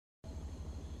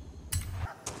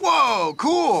Whoa,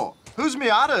 cool. Whose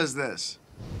Miata is this?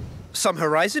 Some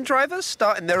Horizon drivers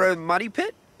starting their own money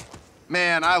pit?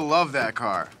 Man, I love that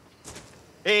car.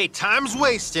 Hey, time's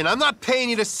wasting. I'm not paying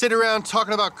you to sit around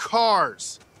talking about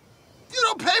cars. You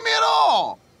don't pay me at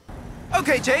all.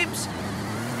 Okay, James.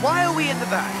 Why are we in the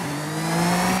back?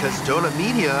 Because Donut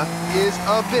Media is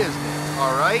a business,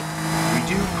 all right? We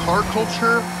do car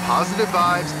culture, positive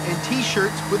vibes, and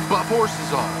T-shirts with buff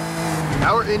horses on them.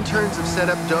 Our interns have set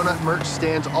up donut merch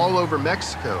stands all over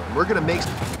Mexico, and we're gonna make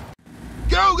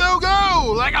go, go,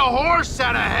 go! Like a horse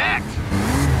out of heck!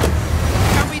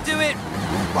 Can we do it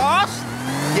fast?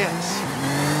 Yes.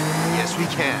 Yes, we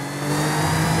can.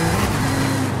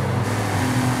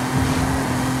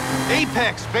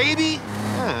 Apex, baby!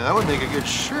 Yeah, that would make a good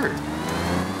shirt.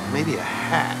 Maybe a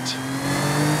hat.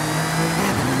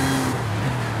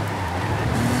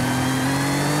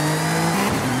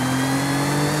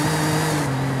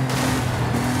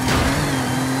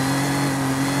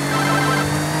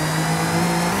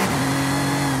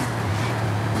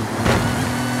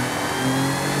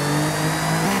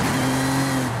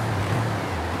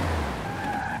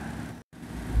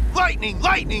 Lightning,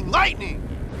 lightning, lightning!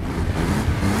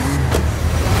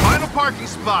 Final parking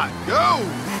spot, go!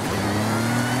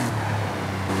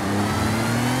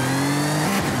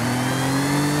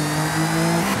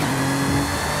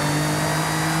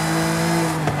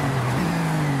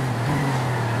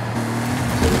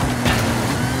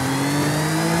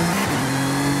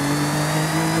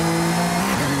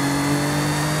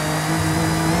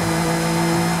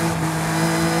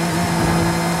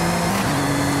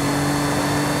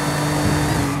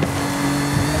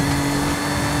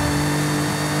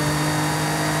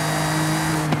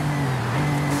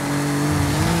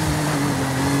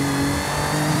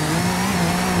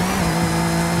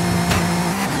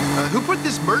 Who put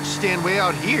this merch stand way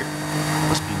out here?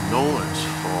 Must be Nolan's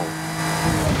fault.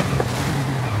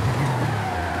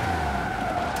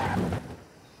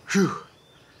 Phew.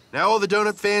 Now all the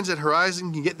donut fans at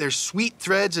Horizon can get their sweet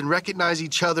threads and recognize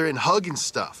each other and hug and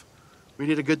stuff. We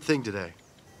did a good thing today.